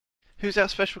Who's our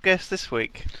special guest this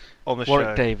week on the Warwick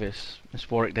show? Davis. It's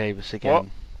Warwick Davis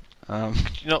again.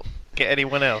 Did you not get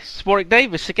anyone else? It's Warwick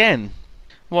Davis again.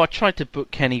 Well, I tried to book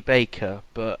Kenny Baker,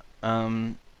 but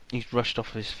he's rushed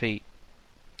off his feet.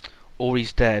 Or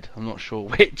he's dead. I'm not sure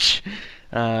which.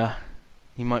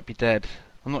 He might be dead.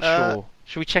 I'm not sure.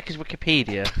 Should we check his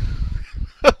Wikipedia?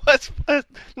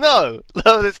 No,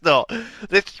 let's not.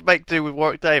 Let's make do with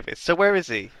Warwick Davis. So where is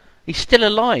he? He's still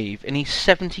alive, and he's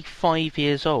 75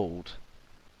 years old.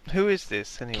 Who is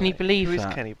this anyway? Can you believe Who that?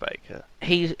 is Kenny Baker?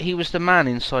 He was the man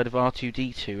inside of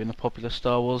R2-D2 in the popular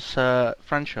Star Wars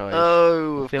franchise.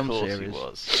 Oh, of film course series. he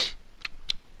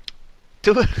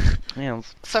was. Yeah.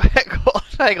 So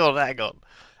hang on.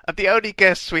 And the only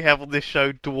guests we have on this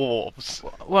show, dwarves.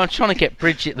 Well, I'm trying to get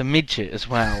Bridget the midget as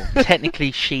well.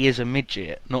 Technically, she is a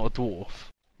midget, not a dwarf.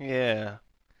 Yeah.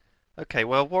 Okay,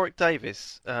 well, Warwick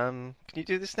Davis, can you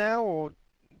do this now, or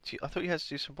I thought you had to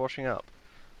do some washing up.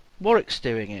 Warwick's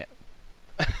doing it.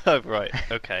 Oh, right,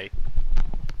 okay.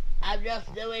 I'm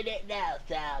just doing it now,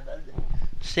 Simon.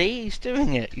 See, he's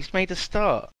doing it. He's made a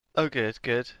start. Oh, good.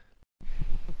 Is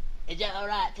it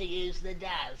alright to use the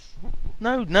DAS?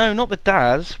 No, not the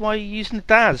Daz. Why are you using the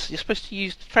Daz? You're supposed to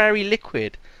use fairy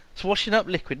liquid. It's washing up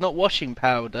liquid, not washing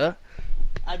powder.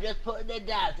 I'm just putting the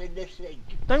DAS in the sink.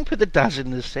 Don't put the Daz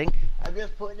in the sink. I'm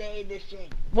just putting it in the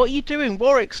sink. What are you doing,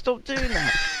 Warwick? Stop doing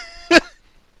that.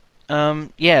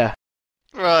 Yeah.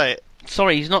 Right,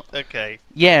 Sorry, he's not. okay.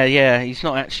 Yeah, he's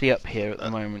not actually up here at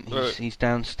the moment. Right. He's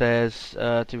downstairs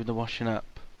doing the washing up.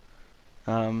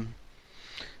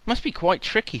 Must be quite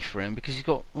tricky for him because he's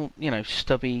got,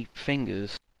 stubby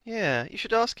fingers. Yeah, you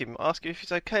should ask him if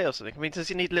he's okay or something. I mean, does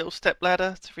he need a little step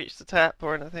ladder to reach the tap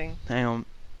or anything? Hang on.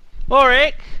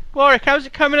 Warwick, how's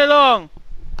it coming along?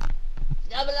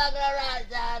 I'm alright,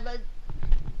 Simon.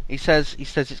 He says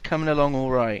it's coming along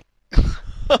all right.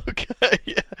 Okay,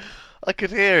 yeah. I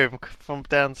could hear him from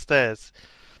downstairs.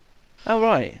 Oh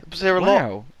right. Is there a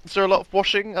Wow. lot of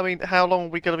washing? I mean, how long are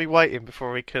we going to be waiting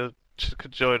before he could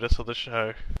join us on the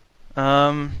show?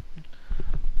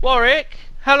 Warwick,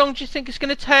 how long do you think it's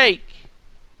going to take?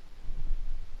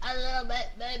 A little bit,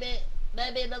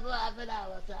 maybe another half an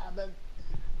hour, Simon.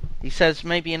 He says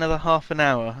maybe another half an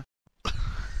hour.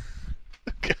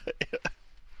 Okay.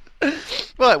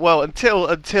 Right, well, until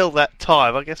that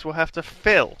time, I guess we'll have to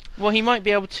fill. Well, he might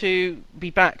be able to be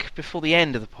back before the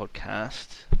end of the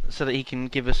podcast, so that he can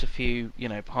give us a few,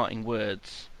 parting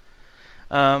words.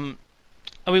 I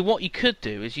mean, what you could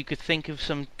do is you could think of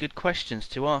some good questions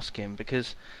to ask him,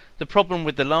 because the problem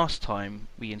with the last time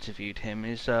we interviewed him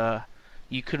is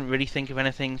you couldn't really think of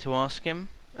anything to ask him.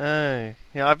 Oh,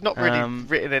 yeah, I've not really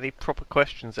written any proper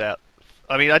questions out.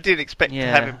 I mean, I didn't expect to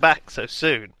have him back so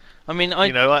soon. I mean, I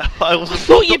I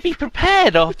thought you'd be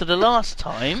prepared after the last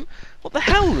time. What the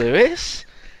hell, Lewis?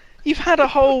 You've had a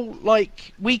whole,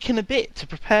 week and a bit to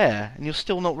prepare, and you're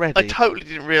still not ready. I totally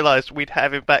didn't realise we'd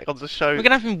have him back on the show. We're going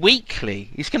to have him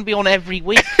weekly. He's going to be on every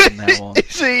week from now on.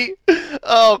 Is he?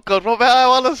 Oh, God, what about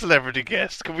our other celebrity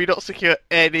guests? Can we not secure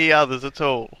any others at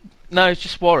all? No, it's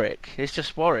just Warwick.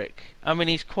 I mean,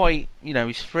 he's quite,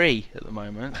 he's free at the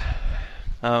moment.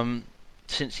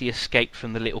 Since he escaped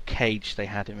from the little cage they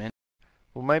had him in.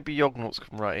 Well, maybe Yognauts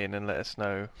can write in and let us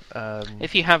know.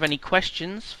 If you have any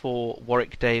questions for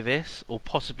Warwick Davis, or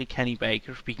possibly Kenny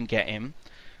Baker, if we can get him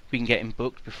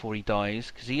booked before he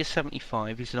dies, because he is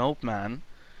 75, he's an old man,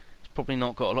 he's probably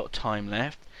not got a lot of time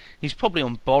left. He's probably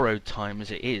on borrowed time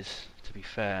as it is, to be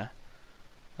fair.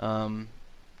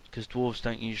 Because dwarves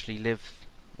don't usually live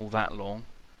all that long.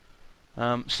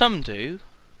 Some do.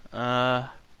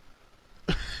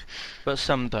 But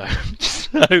some don't.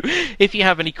 So, if you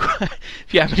have any questions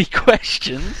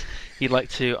you'd like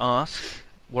to ask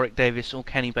Warwick Davis or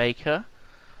Kenny Baker,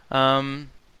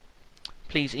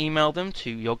 please email them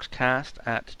to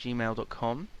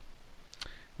yogscast@gmail.com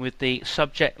with the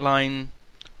subject line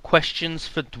 "Questions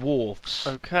for Dwarfs."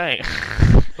 Okay.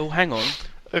 Oh, hang on.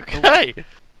 Okay. Oh.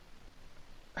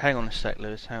 Hang on a sec,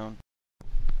 Lewis. Hang on.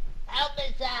 Help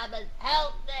me, Simon,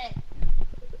 help me.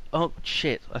 Oh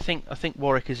shit! I think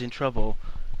Warwick is in trouble.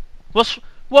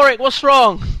 Warwick? What's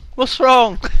wrong? What's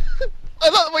wrong? I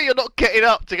like the way you're not getting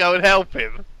up to go and help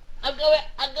him. I'm going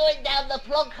down the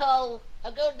plug hole.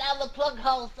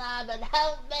 Simon.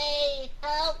 Help me.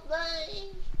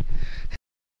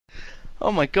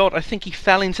 Oh my god! I think he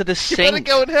fell into the You sink. better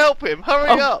go and help him.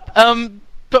 Hurry up.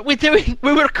 But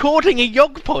we're recording a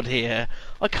YoGPoD here.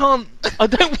 I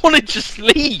don't want to just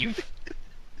leave.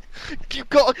 You've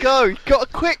got to go. You've got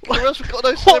to quick, or else we've got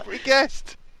no celebrity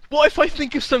guest. What if I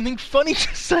think of something funny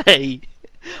to say?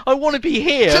 I want to be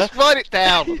here. Just write it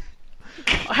down.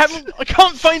 I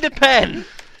can't find a pen.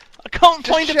 can't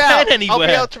Just find a shout. pen anywhere. I'll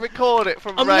be able to record it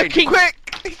from I'm range. looking- Quick!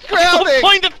 He's I can't drowning!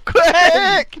 find a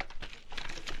pen. Quick!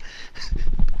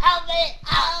 Help me!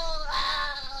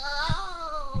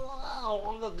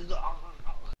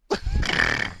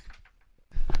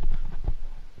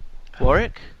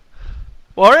 Warwick?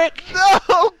 Warwick?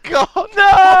 No, God! No!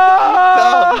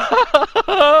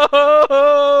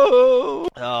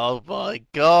 Oh my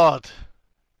God!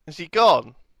 Is he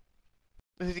gone?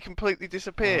 Has he completely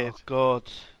disappeared? Oh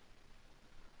God.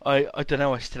 I don't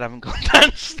know. I still haven't gone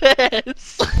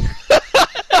downstairs.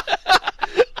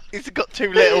 He's got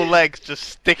two little legs just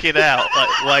sticking out,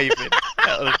 like waving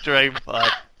out of the drain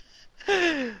pipe.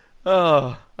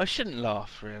 Oh, I shouldn't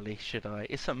laugh, really, should I?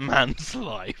 It's a man's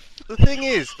life. The thing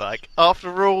is, like,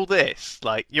 after all this,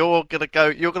 like, you're gonna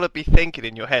be thinking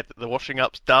in your head that the washing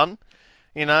up's done,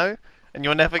 you know? And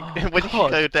you're never, Oh, when you God.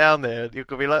 go down there, you're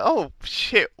gonna be like, oh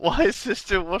shit, why is this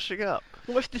still washing up?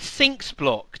 What if the sink's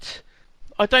blocked?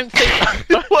 I don't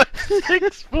think. What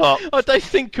sink's blocked? I don't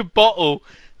think a bottle.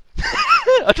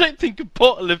 I don't think a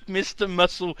bottle of Mr.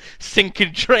 Muscle sink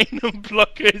and drain and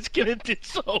blocker is going to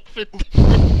dissolve it.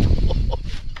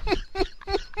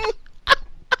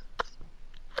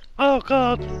 Oh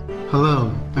God.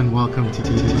 Hello, and welcome to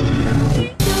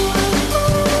TTT.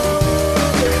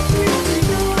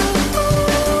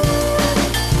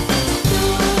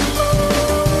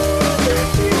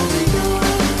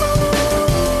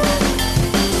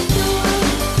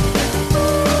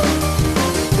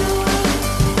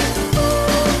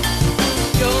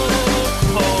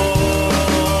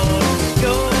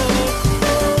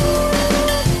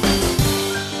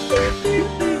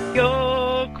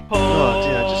 Oh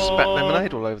dear, I just spat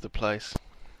lemonade all over the place.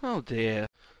 Oh dear.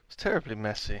 It's terribly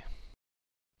messy.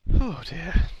 Oh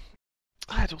dear.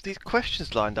 I had all these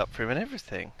questions lined up for him and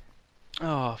everything.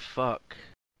 Oh fuck.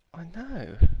 I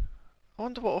know. I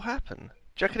wonder what will happen.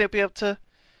 Do you reckon he'll be able to...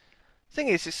 Thing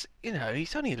is, it's, you know,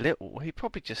 he's only little. He'd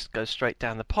probably just go straight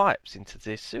down the pipes into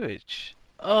the sewage.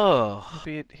 Oh.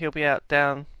 He'll be out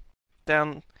down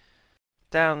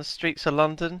the streets of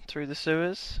London through the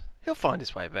sewers. He'll find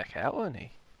his way back out, won't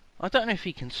he? I don't know if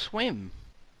he can swim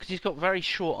because he's got very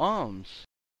short arms.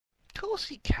 Of course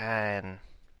he can.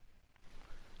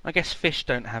 I guess fish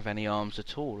don't have any arms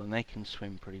at all, and they can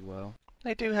swim pretty well.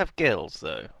 They do have gills,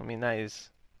 though. I mean, that is...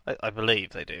 I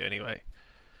believe they do, anyway.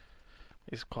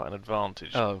 It's quite an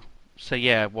advantage. Oh, so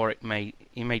yeah, Warwick may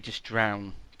just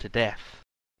drown to death.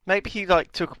 Maybe he,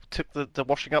 like, took the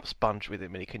washing up sponge with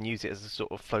him and he can use it as a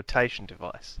sort of flotation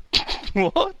device.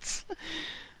 What?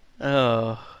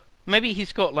 Oh. Maybe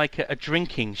he's got like a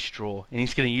drinking straw and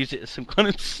he's going to use it as some kind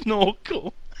of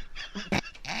snorkel.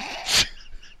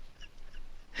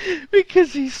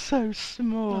 Because he's so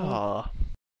small. Ah.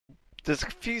 There's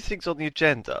a few things on the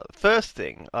agenda. The first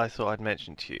thing I thought I'd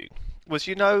mention to you was,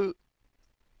 you know,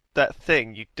 that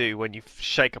thing you do when you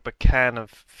shake up a can of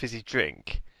fizzy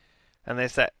drink, and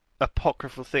there's that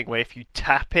apocryphal thing where if you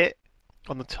tap it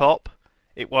on the top,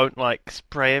 it won't, like,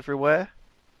 spray everywhere?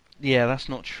 Yeah, that's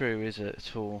not true, is it,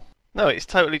 at all? No, it's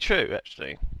totally true,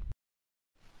 actually.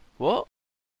 What?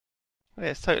 Yeah,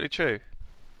 it's totally true.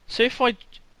 So if I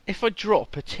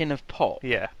drop a tin of pop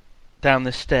Yeah. down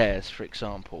the stairs, for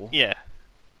example, Yeah.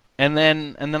 and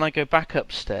then I go back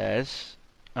upstairs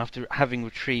after having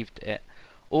retrieved it,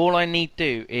 all I need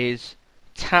to do is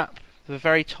tap the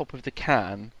very top of the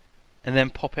can and then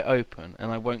pop it open,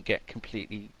 and I won't get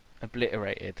completely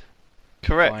obliterated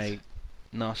Correct. by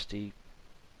nasty,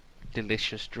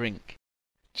 delicious drink.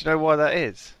 Do you know why that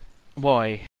is?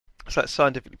 Why? So that's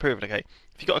scientifically proven, okay?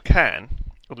 If you've got a can,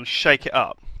 and you shake it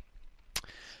up,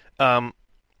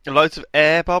 loads of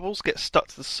air bubbles get stuck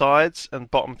to the sides and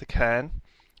bottom of the can,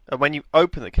 and when you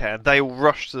open the can, they all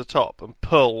rush to the top and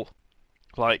pull,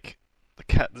 like,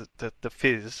 the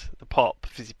fizz,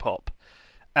 fizzy pop,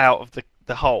 out of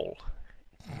the hole.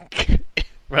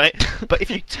 Right? But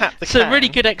if you tap the It's can... a really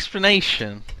good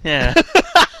explanation. Yeah.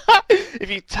 If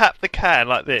you tap the can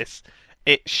like this,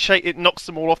 it knocks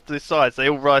them all off to the sides. They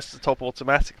all rise to the top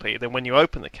automatically. Then when you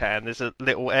open the can, there's a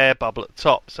little air bubble at the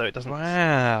top, so it doesn't...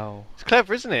 Wow. It's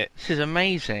clever, isn't it? This is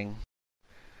amazing.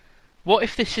 What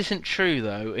if this isn't true,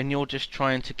 though, and you're just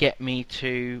trying to get me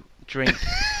to drink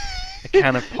a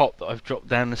can of pop that I've dropped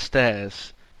down the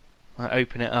stairs? I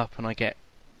open it up and I get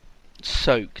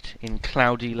soaked in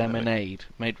cloudy lemonade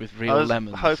made with real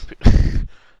lemons.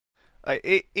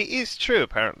 It is true,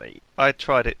 apparently. I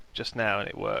tried it just now and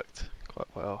it worked quite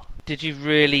well. Did you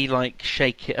really, like,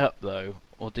 shake it up, though?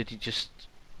 Or did you just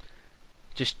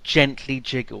gently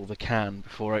jiggle the can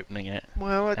before opening it?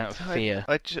 Well, out of fear.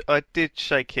 I did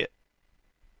shake it.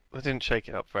 I didn't shake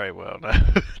it up very well, no.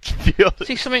 To be honest.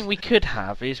 See, something we could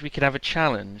have is we could have a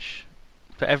challenge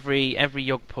For every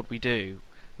YoGPod we do,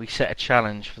 we set a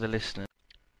challenge for the listeners.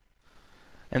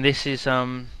 And this is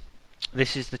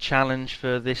the challenge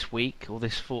for this week or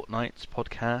this fortnight's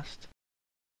podcast.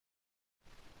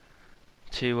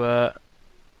 To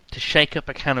shake up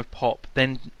a can of pop,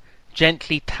 then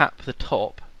gently tap the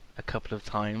top a couple of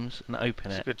times and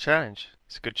open It's it. a good challenge.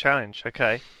 It's a good challenge.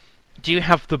 Okay. Do you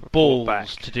have the balls back.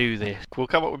 to do this? We'll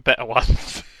come up with better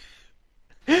ones.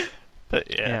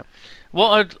 But yeah.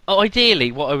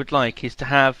 Ideally, what I would like is to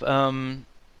have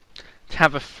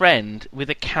a friend with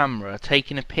a camera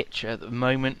taking a picture at the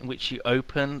moment in which you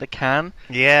open the can.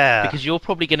 Yeah. Because you're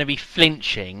probably going to be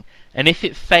flinching, and if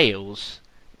it fails,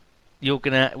 we're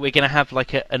gonna have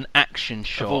like an action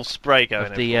shot of all spray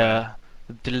going of the everywhere.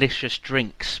 delicious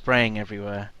drinks spraying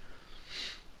everywhere.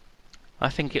 I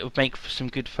think it would make for some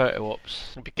good photo ops.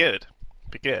 It'd be good.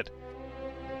 Be good.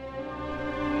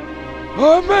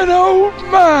 I'm an old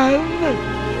man,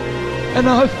 and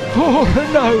I've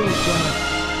fallen over.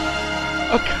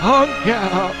 I can't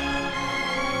get up,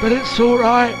 but it's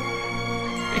alright,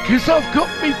 because I've got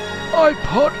me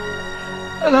iPod,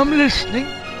 and I'm listening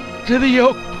to the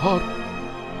YoGPod.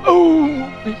 Oh,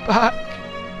 me back.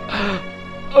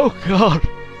 Oh God.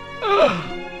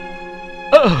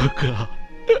 Oh God.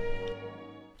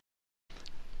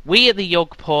 We at the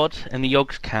YoGPod and the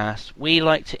YogsCast, we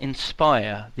like to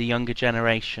inspire the younger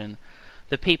generation,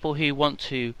 the people who want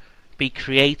to be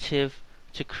creative,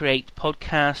 to create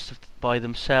podcasts by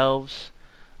themselves,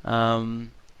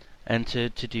 and to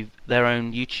do their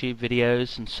own YouTube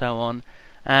videos and so on.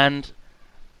 And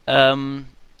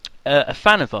a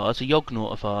fan of ours, a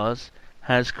Yognaut of ours,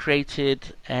 has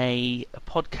created a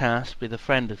podcast with a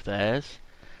friend of theirs,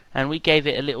 and we gave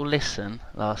it a little listen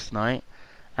last night,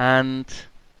 and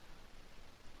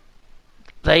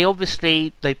they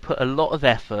put a lot of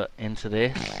effort into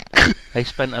this. They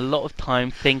spent a lot of time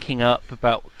thinking up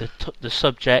about the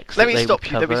subjects Let that me they stop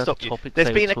would you. Let me cover, stop the you. topics There's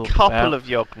they been would a talk couple about. of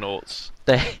Yognauts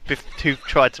They who've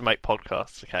tried to make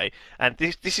podcasts, okay? And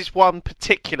this is one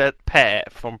particular pair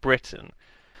from Britain.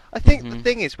 I think the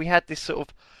thing is, we had this sort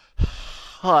of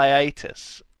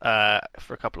hiatus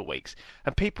for a couple of weeks,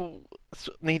 and people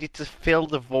needed to fill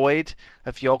the void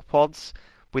of YoGPods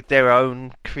with their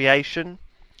own creation.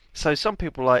 So some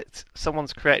people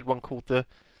someone's created one called the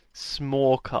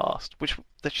Smorecast,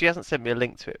 that she hasn't sent me a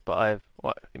link to it, but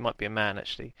it might be a man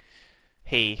actually.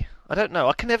 I don't know.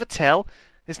 I can never tell.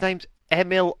 His name's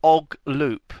Emil Og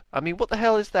Loop. I mean, what the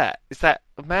hell is that? Is that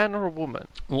a man or a woman?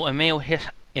 Well, Emil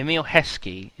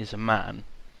Heskey is a man.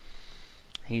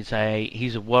 He's a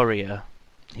warrior.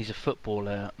 He's a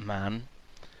footballer man,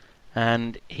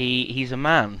 and he's a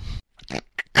man.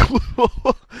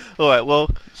 All right. Well,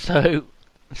 So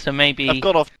maybe I've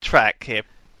got off track here.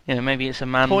 maybe it's a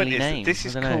manly Point is name. that this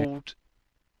is I don't know. called.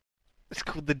 It's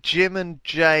called the Jim and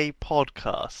Jay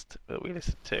podcast that we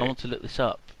listen to, I want to look this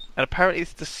up. and apparently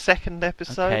it's the second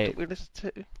episode Okay. that we listened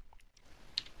to.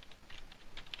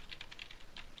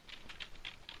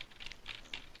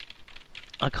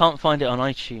 I can't find it on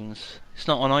iTunes. It's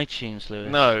not on iTunes,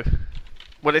 Lewis. No.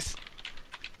 Well, it's.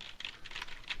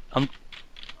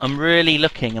 I'm really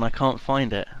looking and I can't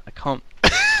find it. I can't.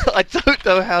 I don't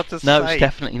know how to say. No, it's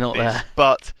definitely not this, there.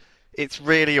 but it's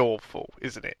really awful,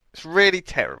 isn't it? It's really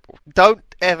terrible. Don't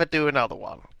ever do another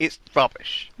one. It's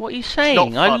rubbish. What are you not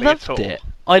saying? I funny loved at all. it.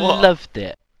 I What? loved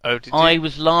it. Oh, did you? I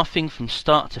was laughing from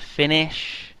start to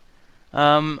finish.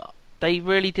 They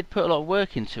really did put a lot of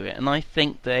work into it, and I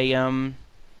think they've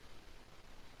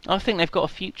got a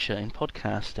future in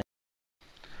podcasting.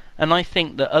 And I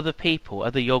think that other people,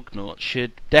 other Yognauts,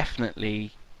 should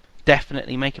definitely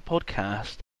make a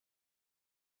podcast.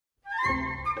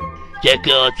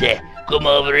 Jacote, come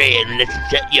over here and listen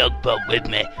to YoGPod with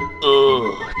me.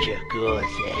 Oh, Jacote.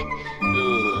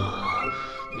 Oh.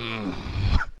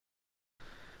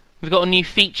 We've got a new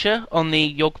feature on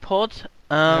the YoGPod.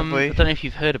 Have we? I don't know if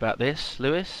you've heard about this,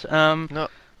 Lewis. No.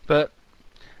 But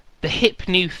the hip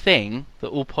new thing that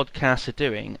all podcasts are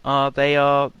doing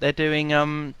they're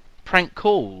doing prank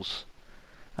calls.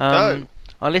 Oh.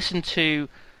 I listened to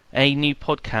a new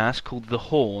podcast called The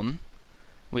Horn,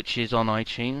 which is on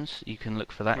iTunes. You can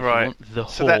look for that if you Right. want. The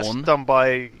So Horn. that's done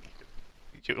by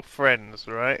your friends,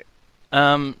 right?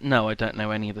 No, I don't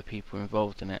know any of the people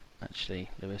involved in it, actually,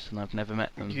 Lewis, and I've never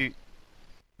met them.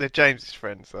 They're James's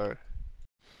friends, though.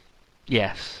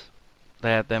 Yes,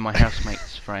 they're my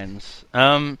housemates' friends.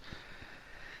 And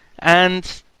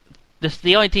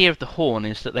the idea of the horn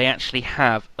is that they actually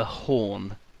have a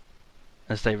horn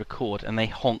as they record, and they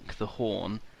honk the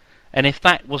horn. And if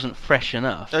that wasn't fresh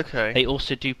enough, Okay. they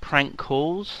also do prank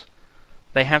calls.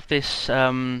 They have this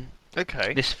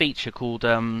Okay. this feature called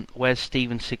Where's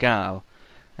Steven Seagal,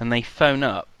 and they phone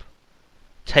up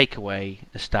takeaway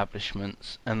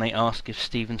establishments and they ask if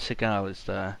Steven Seagal is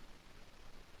there,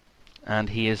 and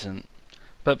he isn't.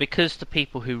 But because the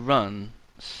people who run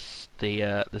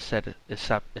the said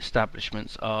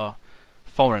establishments are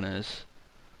foreigners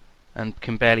and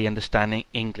can barely understand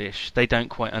English, they don't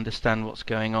quite understand what's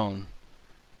going on,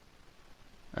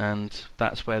 and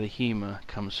that's where the humour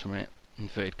comes from it,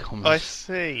 inverted commas. I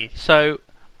see. So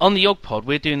on the YoGPoD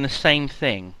we're doing the same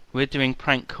thing. We're doing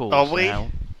prank calls Are we? now.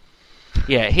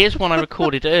 Yeah, here's one I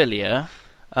recorded earlier.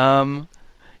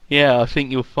 Yeah, I think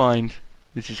you'll find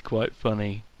this is quite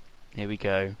funny. Here we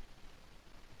go.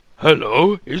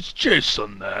 Hello, is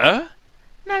Jason there?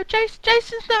 No,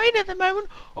 Jason's not in at the moment.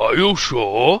 Are you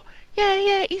sure?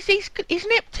 Yeah, he's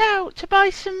nipped out to buy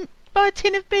a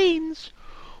tin of beans.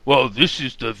 Well, this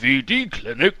is the VD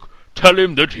clinic. Tell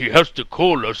him that he has to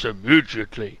call us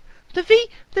immediately. The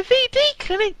VD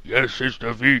clinic? Yes, it's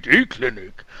the VD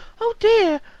clinic. Oh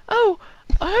dear. Oh,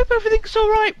 I hope everything's all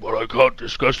right. Well, I can't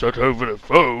discuss that over the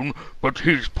phone, but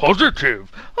he's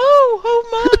positive. Oh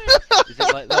my. Is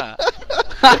it like that?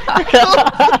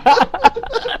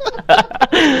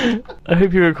 I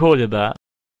hope you recorded that.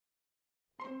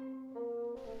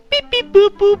 Beep beep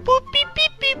boop boop boop beep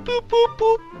beep beep boop boop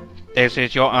boop. This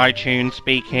is your iTunes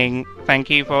speaking. Thank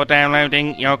you for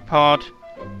downloading YoGPoD.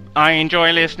 I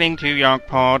enjoy listening to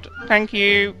YoGPoD. Thank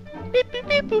you. Beep beep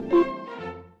beep boop boop.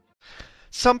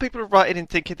 Some people are writing in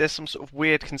thinking there's some sort of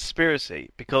weird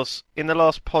conspiracy, because in the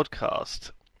last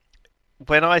podcast,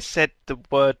 when I said the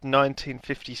word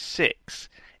 1956,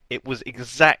 it was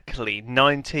exactly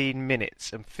 19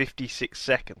 minutes and 56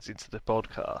 seconds into the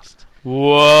podcast.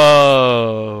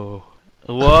 Whoa.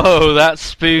 Whoa, that's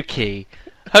spooky.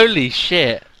 Holy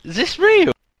shit. Is this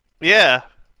real? Yeah.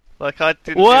 Like, I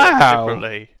didn't do that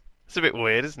deliberately. It's a bit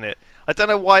weird, isn't it? I don't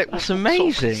know why it was That's what sort of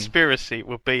amazing. conspiracy it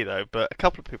would be, though, but a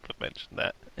couple of people have mentioned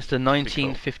that. It's the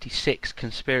 1956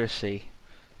 conspiracy.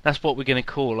 That's what we're going to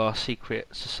call our secret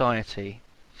society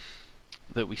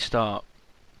that we start.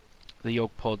 The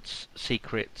YoGPod's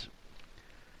secret,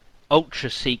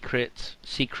 ultra-secret,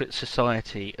 secret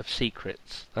society of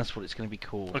secrets. That's what it's going to be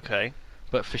called. Okay.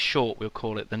 But for short, we'll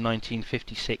call it the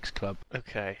 1956 Club.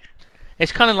 Okay.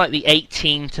 It's kind of like the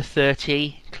 18 to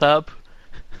 30 Club,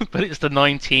 but it's the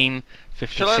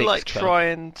 1956 Shall I, like, Club. try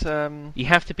and You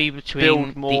have to be between...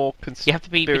 build more you have to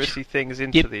be conspiracy things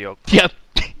into Yep. the YoGPod?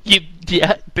 You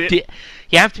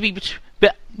have to be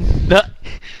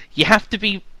you have to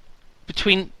be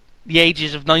between the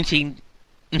ages of 19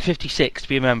 and 56 to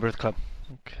be a member of the club.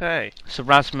 Okay. So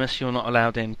Rasmus, you're not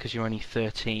allowed in because you're only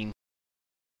 13.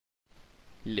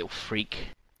 Little freak.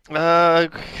 Who?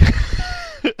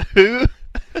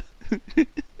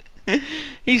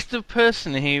 He's the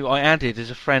person who I added as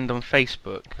a friend on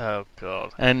Facebook, Oh,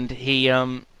 God. and he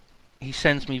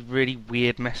sends me really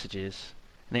weird messages,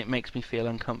 and it makes me feel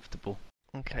uncomfortable.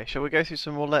 Okay, shall we go through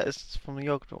some more letters from the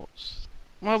Yognauts?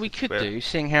 Well, we could Well- do,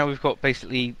 seeing how we've got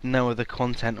basically no other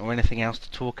content or anything else to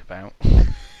talk about.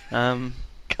 Go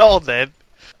on, then.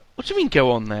 What do you mean,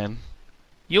 go on then?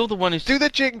 You're the one who's... Do the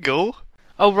jingle.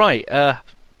 Oh, right,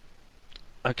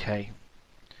 okay.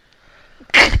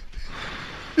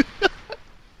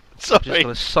 Sorry. Just got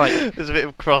to psych... There's a bit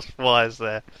of cross wires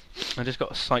there. I just got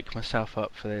to psych myself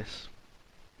up for this.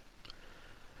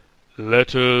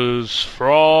 Letters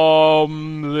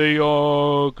from the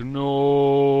Yognauts.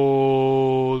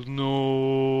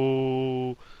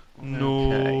 No.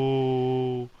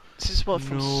 This is one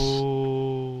from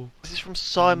No. this is from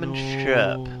Simon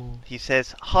Sherp. He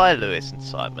says, "Hi, Lewis and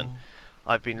Simon.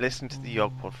 I've been listening to the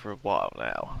YoGPod for a while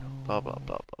now. Blah blah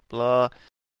blah blah blah.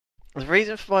 The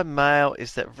reason for my mail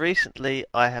is that recently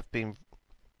I have been.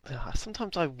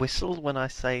 Sometimes I whistle when I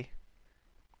say.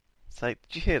 Did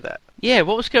you hear that? Yeah,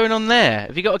 what was going on there?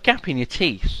 Have you got a gap in your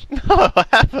teeth? No, I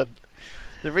haven't.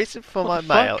 The reason for my What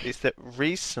the mail fuck? is that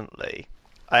recently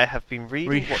I have been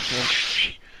reading,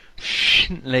 watching.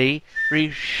 Recently.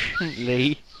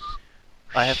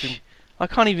 I have been. I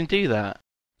can't even do that.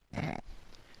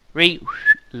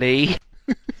 Recently.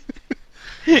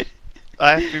 I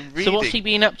have been reading. So what's he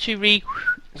been up to Oh, for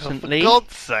recently?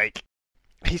 God's sake!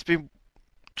 He's been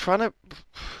trying to.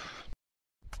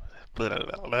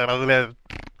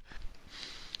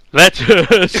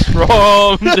 Letters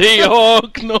from the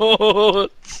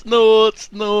Yognauts.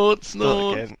 Nauts.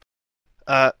 Start again.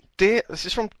 Dear, this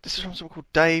is from someone called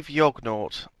Dave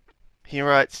Yognaut. He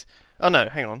writes, oh no,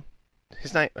 hang on,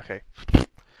 his name. Okay,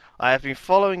 I have been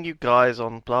following you guys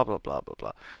on blah blah blah blah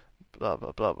blah blah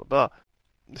blah blah blah blah.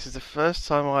 This is the first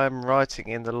time I am writing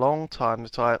in the long time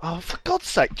that I. Oh, for God's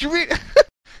sake! Do you read?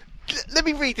 Let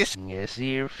me read this. Yes,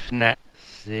 you snap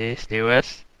this to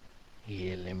us.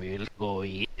 Here, let me go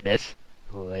eat this.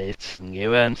 Let's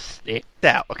go and stick.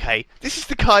 Now, okay, this is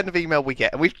the kind of email we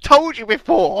get, and we've told you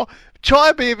before, try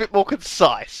and be a bit more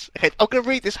concise. Okay, I'm going to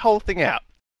read this whole thing out.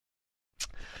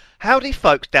 Howdy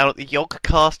folks down at the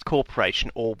YoGPoD Corporation,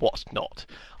 or what's not.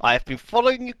 I have been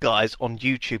following you guys on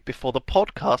YouTube before the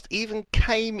podcast even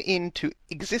came into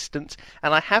existence,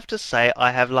 and I have to say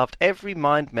I have loved every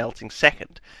mind-melting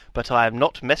second. But I am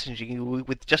not messaging you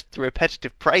with just the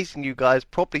repetitive praising you guys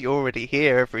probably already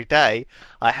hear every day.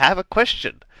 I have a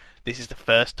question. This is the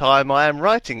first time I am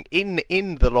writing in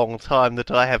the long time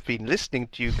that I have been listening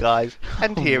to you guys,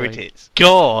 and here it is.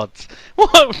 God,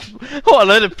 what a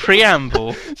load of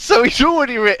preamble! So he's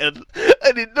already written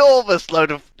an enormous load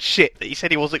of shit that he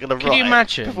said he wasn't going to write. Can you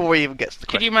imagine? Before he even gets to the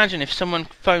Could question. you imagine if someone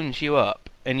phones you up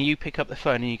and you pick up the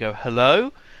phone and you go,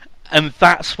 hello? And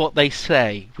that's what they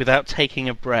say without taking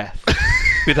a breath,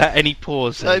 without any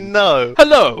pausing. I know.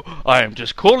 Hello, I am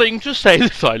just calling to say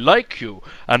that I like you,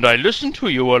 and I listen to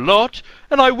you a lot,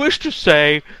 and I wish to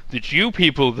say that you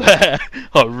people there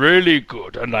are really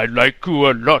good, and I like you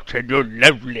a lot, and you're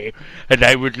lovely, and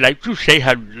I would like to say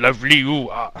how lovely you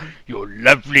are. You're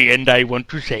lovely, and I want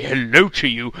to say hello to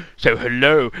you, so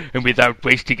hello, and without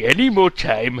wasting any more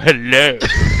time, hello.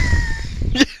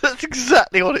 Yeah, that's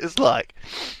exactly what it's like.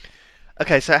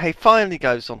 Okay, so he finally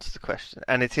goes on to the question,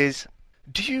 and it is,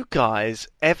 do you guys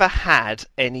ever had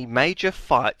any major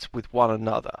fights with one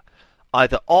another,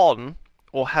 either on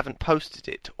or haven't posted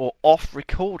it, or off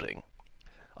recording?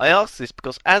 I ask this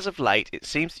because as of late it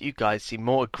seems that you guys seem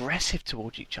more aggressive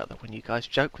towards each other when you guys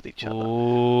joke with each other.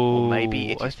 Or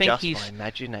maybe it is just my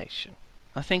imagination.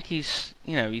 I think he's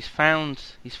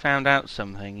found out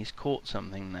something, he's caught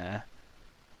something there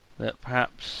that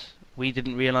perhaps we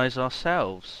didn't realise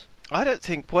ourselves. I don't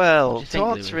think, well, What do to you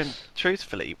think, answer him Lewis?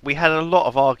 truthfully, we had a lot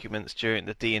of arguments during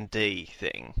the D&D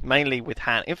thing, mainly with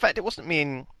Hannah. In fact, it wasn't me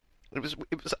and... It was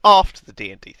after the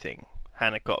D&D thing.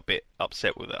 Hannah got a bit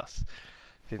upset with us,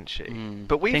 didn't she?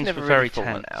 But we've Things never were really very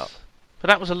fallen tense. out. But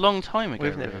that was a long time ago,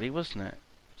 We've never- really, wasn't it? It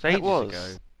was It ages was.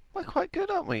 ago. We're quite good,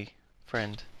 aren't we,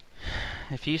 friend?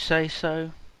 If you say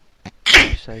so,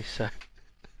 you say so.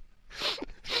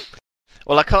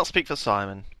 Well, I can't speak for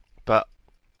Simon, but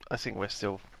I think we're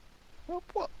still... Well,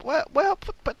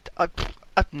 but I'm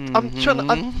trying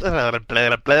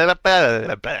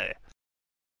to...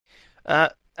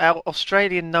 Our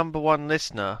Australian #1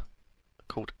 listener,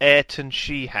 called Ayrton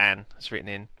Sheehan, has written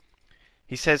in.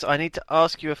 He says, I need to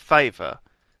ask you a favour.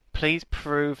 Please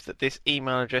prove that this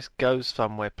email address goes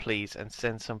somewhere, please, and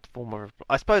send some form of reply.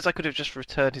 I suppose I could have just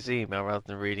returned his email rather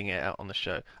than reading it out on the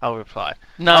show. I'll reply.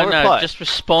 No, reply. just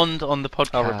respond on the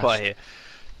podcast. I'll reply here.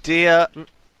 Dear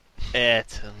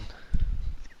Ayrton,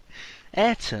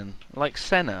 Ayrton, like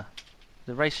Senna,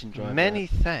 the racing driver. many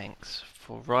thanks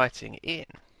for writing in.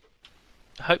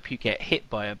 I hope you get hit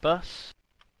by a bus.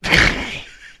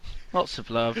 Lots of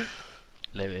love,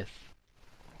 Lewis.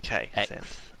 Okay, X, then.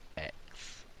 X.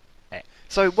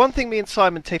 So one thing me and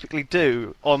Simon typically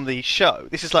do on the show,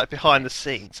 this is like behind the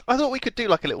scenes. I thought we could do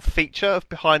like a little feature of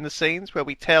behind the scenes where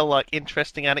we tell like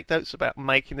interesting anecdotes about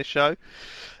making the show.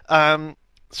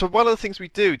 So one of the things we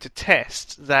do to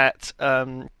test that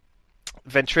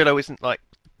Ventrilo isn't like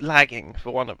lagging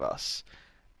for one of us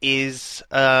is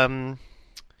I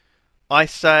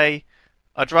say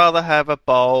I'd rather have a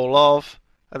bowl of,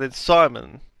 and then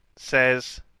Simon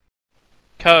says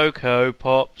Cocoa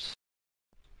Pops.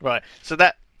 right. So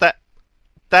that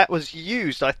was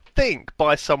used, I think,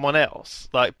 by someone else,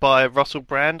 like by Russell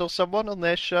Brand or someone on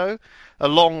their show a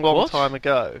long What? time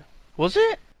ago. Was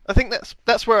it? I think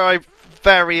that's where I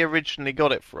very originally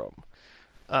got it from.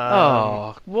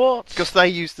 What? Because they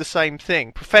use the same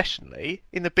thing professionally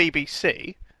in the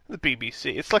BBC. The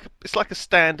BBC, it's like a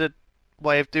standard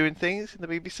way of doing things in the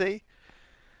BBC.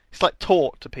 It's like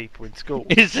taught to people in school,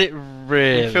 Is it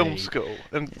really? in film school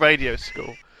and radio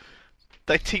school.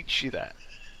 They teach you that.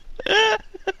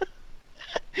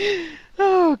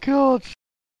 Oh God!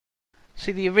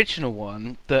 See, the original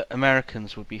one that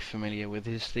Americans would be familiar with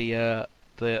is the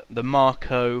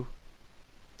Marco.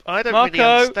 I don't Marco! really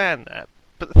understand that.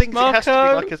 But the thing is, it has to be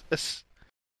Marco! like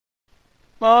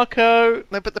Marco.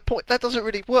 no. But the point that doesn't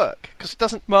really work because it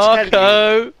doesn't tell you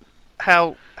Marco.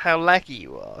 how laggy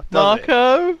you are. Does it?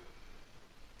 Marco.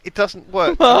 It doesn't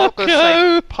work. I'm not going to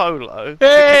Marco! say polo because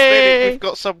then Hey! we've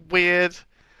got some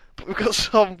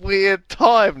weird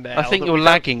time now. I think that you're we don't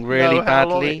lagging really know how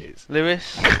long badly, it is.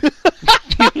 Lewis.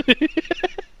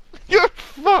 You're a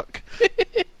fuck.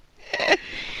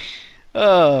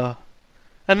 Oh.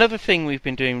 Another thing we've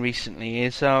been doing recently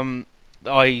is I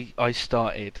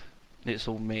started. It's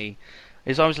all me.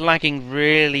 Is I was lagging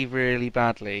really, really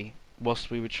badly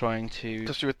whilst we were trying to.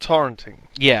 Because you were torrenting.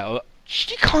 Yeah,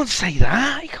 you can't say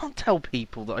that. You can't tell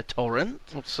people that I torrent.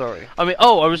 Oh, sorry. I mean,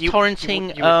 I was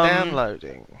torrenting. You were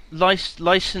downloading.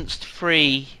 Licensed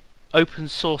free open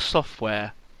source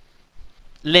software,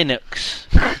 Linux,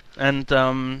 and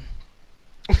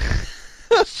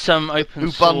some open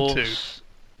Ubuntu. source.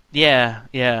 Yeah,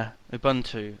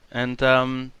 Ubuntu, and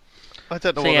I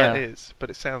don't know what that is, but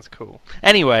it sounds cool.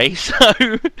 Anyway, so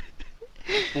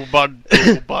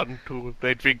Ubuntu,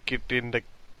 they drink it in the.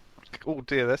 Oh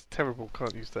dear, that's terrible.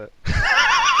 Can't use that.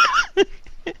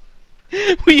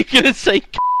 were you gonna say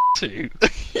to?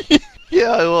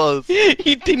 Yeah, I was.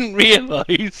 You didn't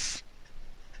realise.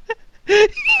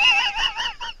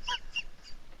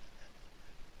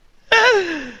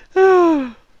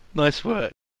 Nice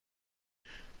work.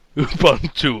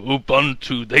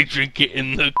 Ubuntu, they drink it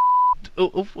in the.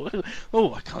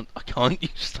 I can't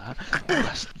use that.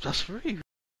 That's rude.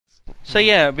 So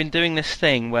yeah, I've been doing this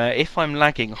thing where if I'm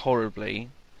lagging horribly,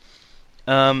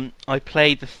 I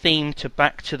play the theme to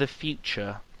Back to the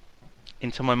Future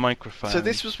into my microphone. So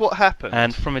this was what happened.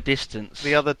 And from a distance,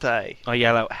 the other day, I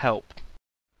yell out "help."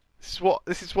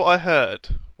 This is what I heard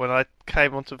when I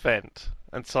came onto vent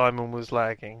and Simon was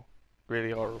lagging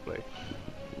really horribly.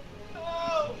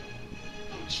 No!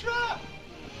 I'm trapped!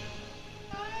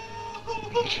 No!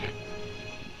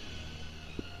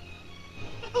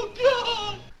 Oh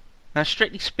God! Now,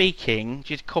 strictly speaking,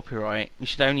 due to copyright, we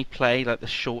should only play like the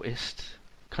shortest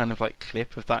kind of like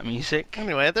clip of that music.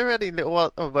 Anyway, are there any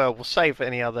little? Oh, well, we'll save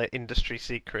any other industry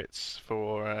secrets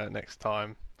for next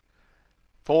time.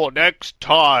 For next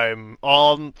time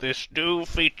on this new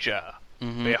feature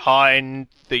behind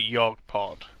the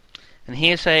YoGPoD. And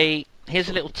here's a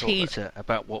little teaser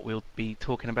about what we'll be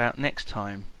talking about next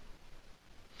time.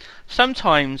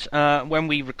 Sometimes when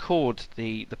we record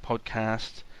the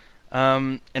podcast,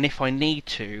 and if I need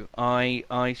to,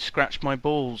 I scratch my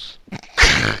balls.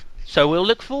 So we'll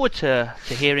look forward to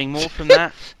hearing more from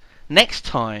that next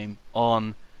time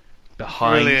on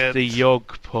Behind Brilliant. the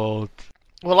YoGPoD.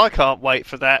 Well, I can't wait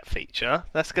for that feature.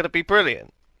 That's going to be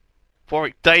brilliant.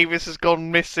 Warwick Davis has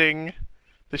gone missing.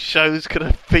 The show's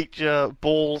going to feature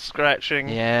ball scratching.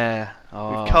 Yeah.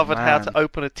 We've covered how man. to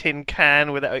open a tin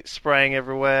can without it spraying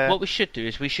everywhere. What we should do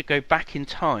is we should go back in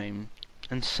time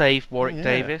and save Warwick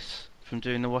Davis from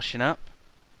doing the washing up,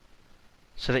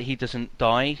 so that he doesn't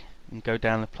die and go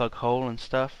down the plug hole and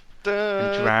stuff,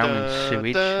 and drown in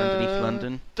sewage underneath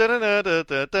London.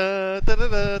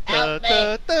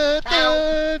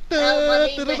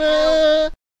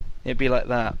 It'd be like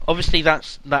that. Obviously,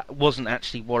 that wasn't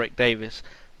actually Warwick Davis.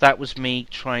 That was me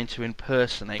trying to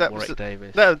impersonate Warwick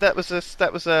Davis. No, that was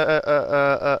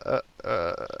a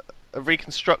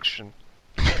reconstruction.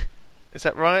 Is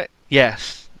that right?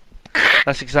 Yes,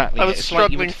 that's exactly. I was It's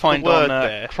like you struggling would for find the word on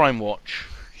there. Crime Watch.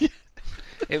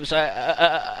 It was a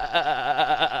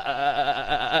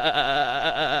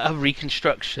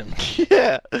reconstruction.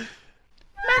 Yeah.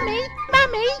 Mummy,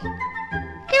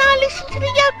 can I listen to the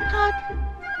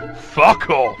YoGPoD? Fuck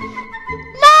off!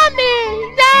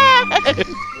 Mummy, no!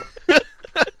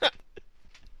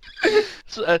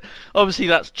 So, obviously,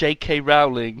 that's J.K.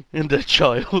 Rowling and a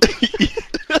child.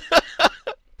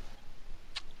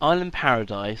 Island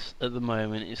Paradise at the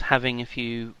moment is having a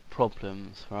few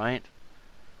problems, right?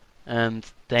 And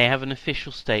they have an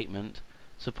official statement.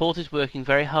 Support is working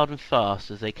very hard and fast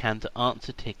as they can to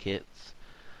answer tickets,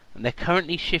 and they're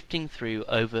currently shifting through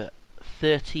over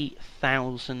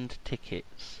 30,000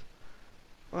 tickets.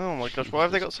 Oh my gosh, why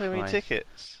have they got so many Christ.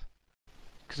 tickets?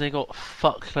 Because they got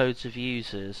fuckloads of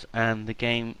users, and the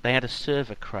game, they had a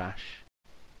server crash.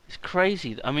 It's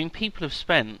crazy. I mean, people have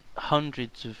spent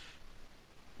hundreds of,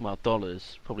 well,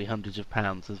 dollars, probably hundreds of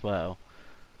pounds as well,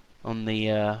 on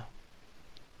the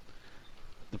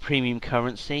premium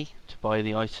currency to buy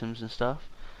the items and stuff.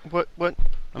 Can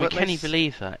you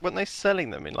believe that? Weren't they selling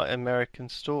them in like American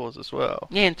stores as well?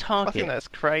 Yeah, in I Target. think that's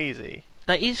crazy.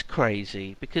 That is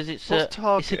crazy because it's What's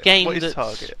Target? it's a game What is that's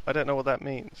Target? I don't know what that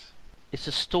means. it's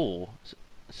a store.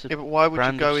 It's a Yeah, but why would you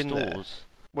brand go of in there? stores.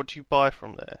 What do you buy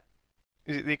from there?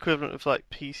 Is it the equivalent of like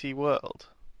PC World?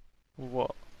 Or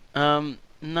what?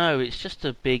 No, it's just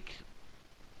a big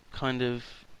kind of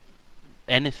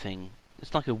anything.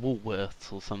 It's like a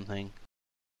Woolworths or something.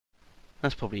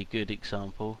 That's probably a good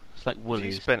example. It's like Have you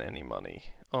Woolies. spent any money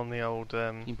on the old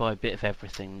You buy a bit of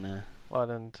everything there.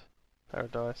 Island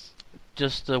Paradise?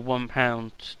 Just a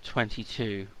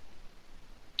 £1.22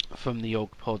 from the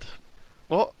YoGPoD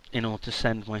What? in order to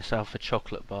send myself a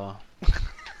chocolate bar.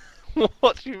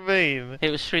 What do you mean?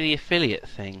 It was through the affiliate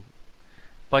thing.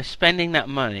 By spending that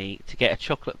money to get a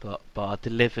chocolate bar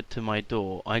delivered to my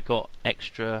door, I got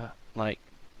extra, like,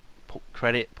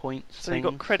 credit points. So you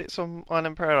got credits on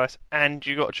Island Paradise, and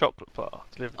you got a chocolate bar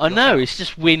delivered to I your know, house. it's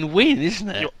just win-win, isn't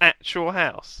it? Your actual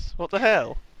house. What the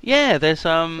hell? Yeah, there's It's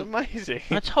amazing.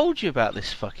 I told you about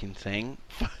this fucking thing.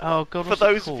 Oh god, For what's it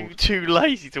those called? of you too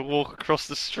lazy to walk across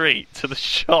the street to the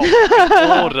shop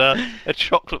and order a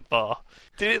chocolate bar,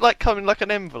 did it come in like an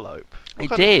envelope? What It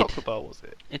kind did. of chocolate bar was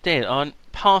it? It did on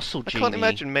Parcel I Genie. can't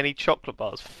imagine many chocolate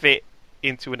bars fit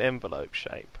into an envelope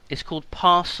shape. It's called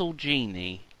Parcel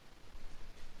Genie.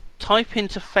 Type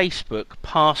into Facebook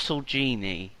Parcel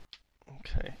Genie.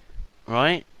 Okay.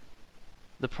 Right?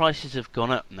 The prices have gone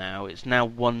up now. It's now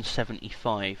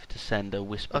 $1.75 to send a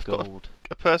Whisper I've got Gold.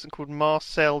 A person called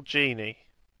Marcel Genie.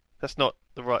 That's not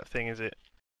the right thing, is it?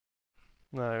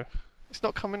 No. It's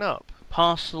not coming up.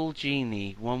 Parcel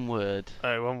Genie, one word.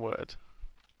 Oh, one word.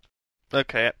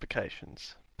 Okay,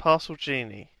 applications. Parcel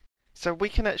Genie. So we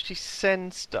can actually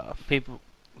send stuff. People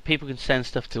can send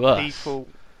stuff to us. People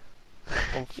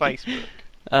on Facebook.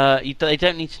 They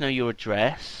don't need to know your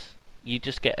address. You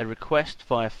just get a request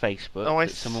via Facebook Oh, I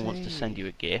that someone wants to see. send you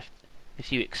a gift.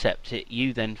 If you accept it,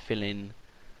 you then fill in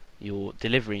your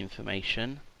delivery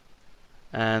information,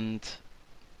 and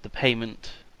the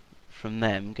payment from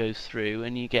them goes through,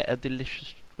 and you get a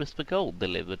delicious Whisper Gold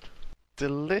delivered.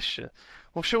 Delicious.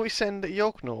 Well, shall we send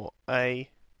Yognor a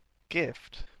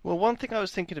gift? Well, one thing I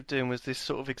was thinking of doing was this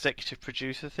sort of executive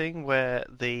producer thing, where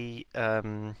the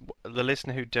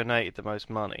listener who donated the most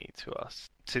money to us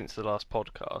since the last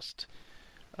podcast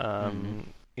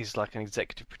is like an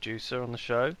executive producer on the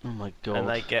show, Oh my god. and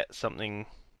they get something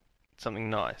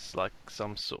nice, like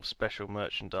some sort of special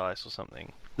merchandise or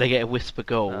something. They get a Whisper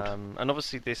Gold. And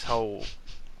obviously the whole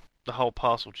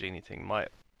Parcel Genie thing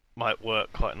might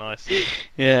work quite nicely.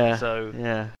 yeah. So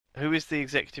yeah. who is the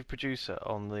executive producer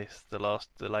on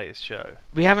the latest show?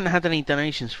 We haven't had any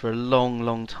donations for a long,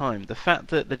 long time. The fact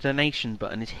that the donation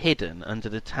button is hidden under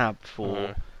the tab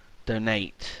for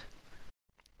donate.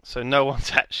 So no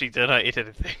one's actually donated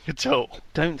anything at all.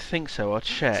 Don't think so. I'll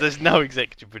check. So there's no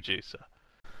executive producer.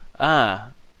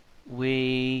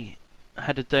 We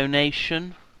had a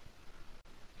donation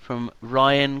from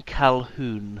Ryan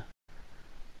Calhoun.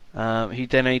 He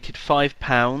donated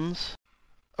 £5.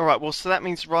 Alright, well, so that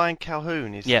means Ryan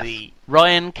Calhoun is Yes. the...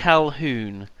 Ryan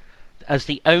Calhoun, as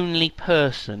the only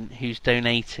person who's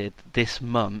donated this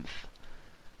month,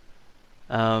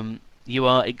 you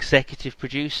are executive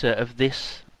producer of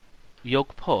this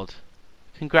YoGPoD.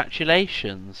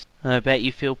 Congratulations. I bet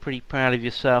you feel pretty proud of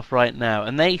yourself right now.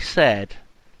 And they said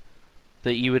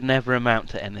that you would never amount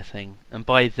to anything. And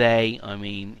by they, I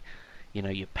mean,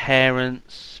 your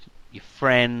parents, your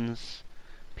friends,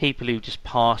 people who just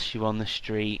pass you on the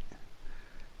street.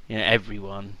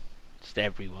 Everyone. Just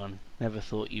everyone. Never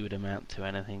thought you would amount to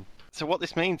anything. So what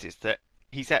this means is that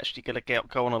he's actually going to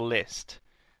go on a list,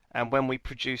 and when we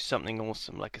produce something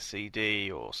awesome like a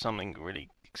CD or something really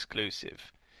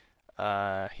exclusive,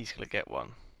 he's going to get one.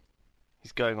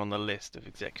 He's going on the list of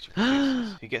executive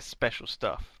producers. He gets special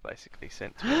stuff, basically,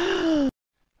 sent to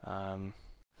him.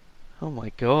 Oh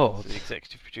my god. So the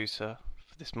executive producer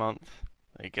for this month.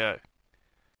 There you go.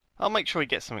 I'll make sure he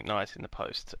gets something nice in the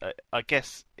post. I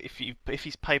guess if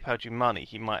he's PayPal'd you money,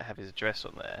 he might have his address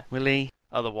on there. Will he?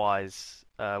 Otherwise,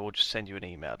 we'll just send you an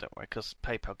email, don't worry, because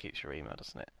PayPal keeps your email,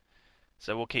 doesn't it?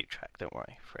 So we'll keep track, don't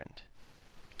worry, friend.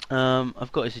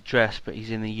 I've got his address, but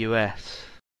he's in the US.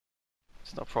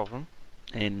 It's not a problem.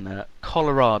 In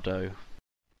Colorado.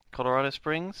 Colorado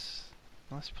Springs?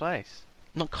 Nice place.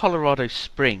 Not Colorado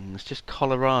Springs, just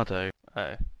Colorado.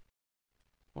 Oh.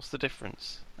 What's the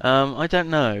difference? I don't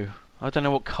know. I don't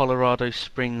know what Colorado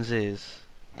Springs is.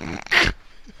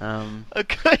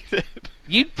 Okay then.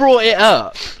 You brought it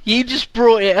up. You just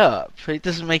brought it up. It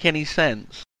doesn't make any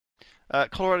sense.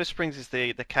 Colorado Springs is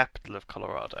the capital of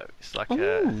Colorado. It's like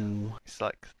Ooh. it's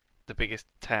like the biggest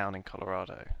town in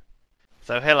Colorado.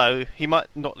 So hello, he might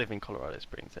not live in Colorado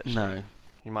Springs actually. No.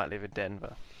 He might live in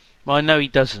Denver. Well, I know he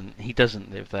doesn't. He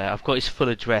doesn't live there. I've got his full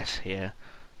address here.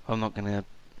 I'm not going to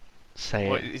say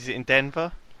What, it. is it in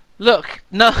Denver? Look,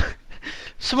 no.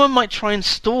 Someone might try and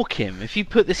stalk him. If you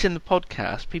put this in the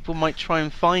podcast, people might try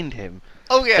and find him.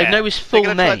 Oh yeah. They know his full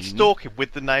They're gonna try and name. stalk him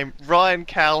with the name Ryan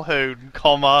Calhoun,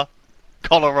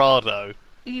 Colorado.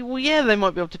 Well, yeah, they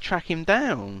might be able to track him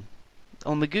down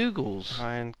on the Googles.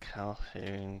 Ryan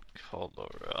Calhoun,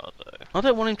 Colorado. I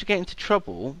don't want him to get into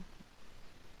trouble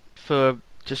for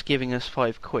just giving us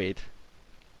 £5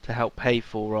 to help pay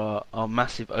for our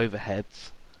massive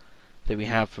overheads that we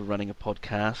have for running a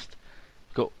podcast.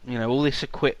 Got, all this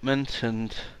equipment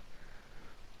and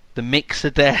the mixer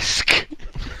desk.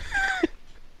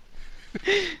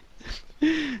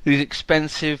 These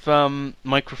expensive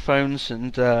microphones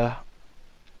and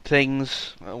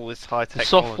things, All this high the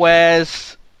technology.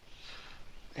 softwares,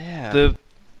 Yeah.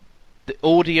 the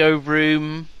audio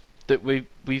room that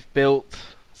we've built.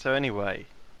 So anyway,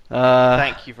 Uh,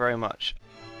 thank you very much.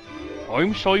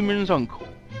 I'm Simon's uncle,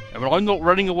 and when I'm not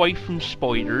running away from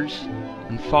spiders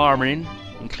and farming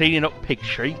and cleaning up pig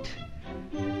shit,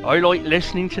 I like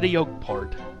listening to the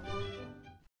YoGPoD.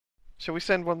 Shall we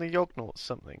send one of the Yognauts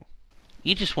something?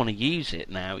 You just want to use it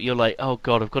now. You're like, oh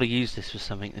god, I've got to use this for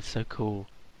something. It's so cool.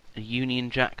 A Union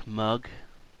Jack mug.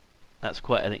 That's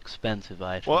quite an expensive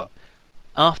item. What?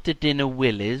 After dinner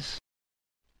willies.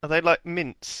 Are they like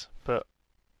mints, but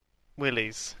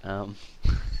willies?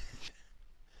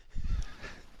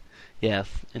 Yes,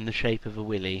 in the shape of a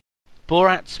willy.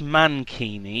 Borat's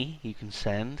mankini you can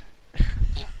send.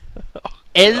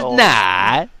 Is God.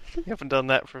 not. You haven't done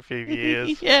that for a few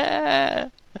years. Yeah.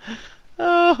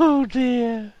 Oh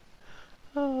dear.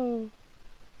 Oh.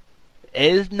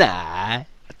 Is not.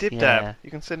 A dib Yeah. dab. You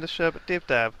can send a sherbet dib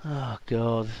dab. Oh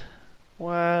god.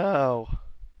 Wow.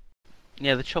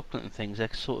 Yeah, the chocolate and things, they're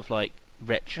sort of like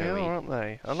retro-y. Yeah, aren't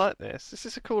they? I like this. This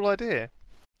is a cool idea.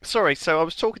 Sorry, so I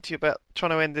was talking to you about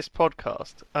trying to end this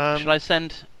podcast. Shall I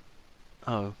send...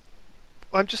 Oh.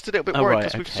 I'm just a little bit Oh, worried right,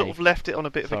 because we've okay. sort of left it on a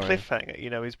bit of Sorry. a cliffhanger. You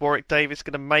know, is Warwick Davis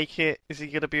going to make it? Is he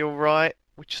going to be all right?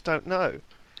 We just don't know.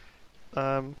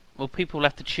 Well, people will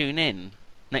have to tune in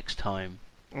next time.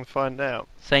 And find out.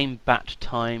 Same bat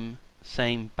time,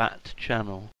 same bat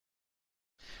channel.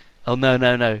 Oh,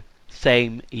 no.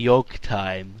 Same YoG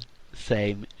time,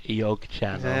 same YoG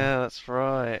channel. Yeah, that's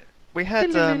right. We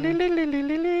had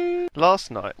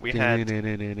last night. We had.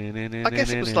 I guess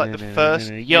it was like the first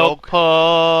YoGPod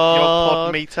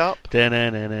YoGPod meetup,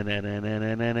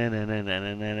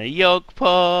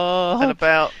 YoGPod. and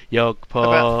about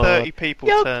YoGPod. 30 people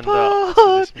turned up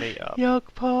to this meetup.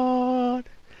 YoGPod.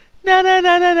 Na.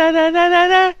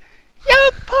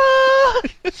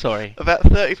 YoGPod. Sorry. About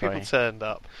 30 Sorry. people turned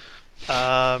up.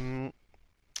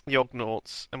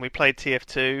 Yognauts, and we played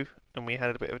TF2, and we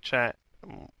had a bit of a chat.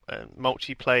 And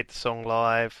Mulchi played the song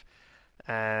live,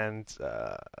 and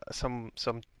some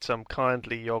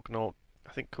kindly Yognaut,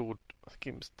 I think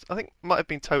it might have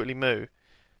been Totally Moo,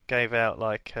 gave out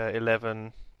like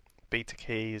 11 beta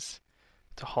keys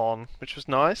to Hon, which was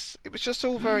nice. It was just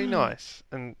all very nice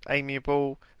and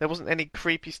amiable. There wasn't any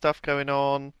creepy stuff going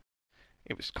on.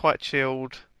 It was quite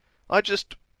chilled.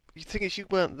 The thing is, you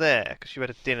weren't there because you had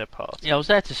a dinner party. Yeah, I was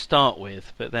there to start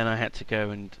with, but then I had to go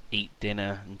and eat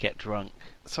dinner and get drunk.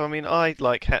 So I mean, I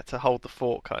had to hold the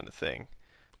fort kind of thing.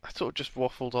 I sort of just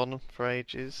waffled on for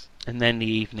ages. And then the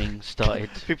evening started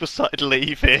People started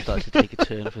leaving. to take a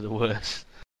turn for the worse.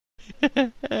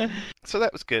 So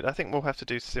that was good. I think we'll have to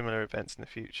do similar events in the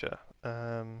future.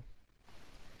 Yeah.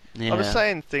 I was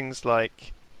saying things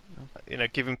like,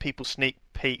 giving people sneak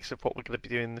peeks of what we're going to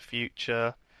be doing in the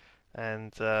future,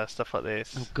 and stuff like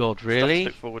this. Oh God, Stuff really? to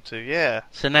look forward to, yeah.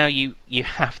 So now you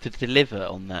have to deliver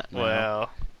on that now. Well,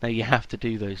 Now you have to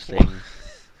do those things.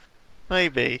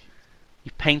 maybe.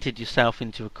 You painted yourself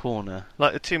into a corner.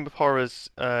 Like the Tomb of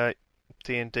Horrors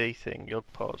D&D thing,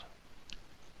 YoGPod.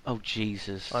 Oh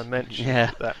Jesus. I mentioned Yeah.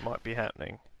 that might be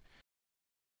happening.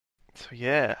 So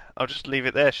yeah, I'll just leave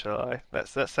it there, shall I? That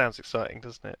sounds exciting,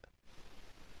 doesn't it?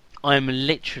 I'm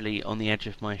literally on the edge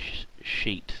of my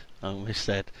sheet. I almost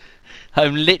said.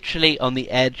 I'm literally on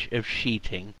the edge of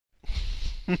sheeting.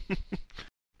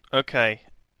 Okay,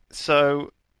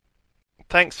 so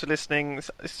thanks for listening.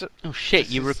 Oh shit,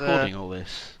 This you're is, recording all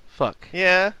this. Fuck.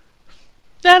 Yeah.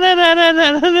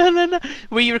 No.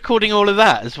 Were you recording all of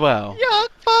that as well?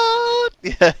 YoGPod!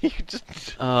 Yeah, you can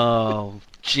just... Oh,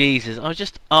 Jesus. I was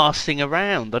just arsing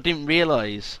around. I didn't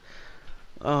realise.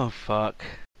 Oh, fuck.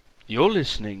 You're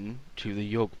listening to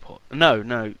the YoGPod.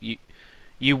 No,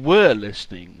 you were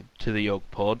listening to the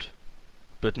YoGPod,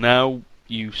 but now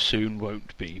you soon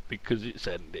won't be because it's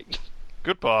ending.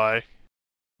 Goodbye.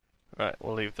 Right,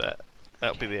 we'll leave that.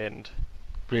 That'll be the end.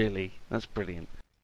 Really? That's brilliant.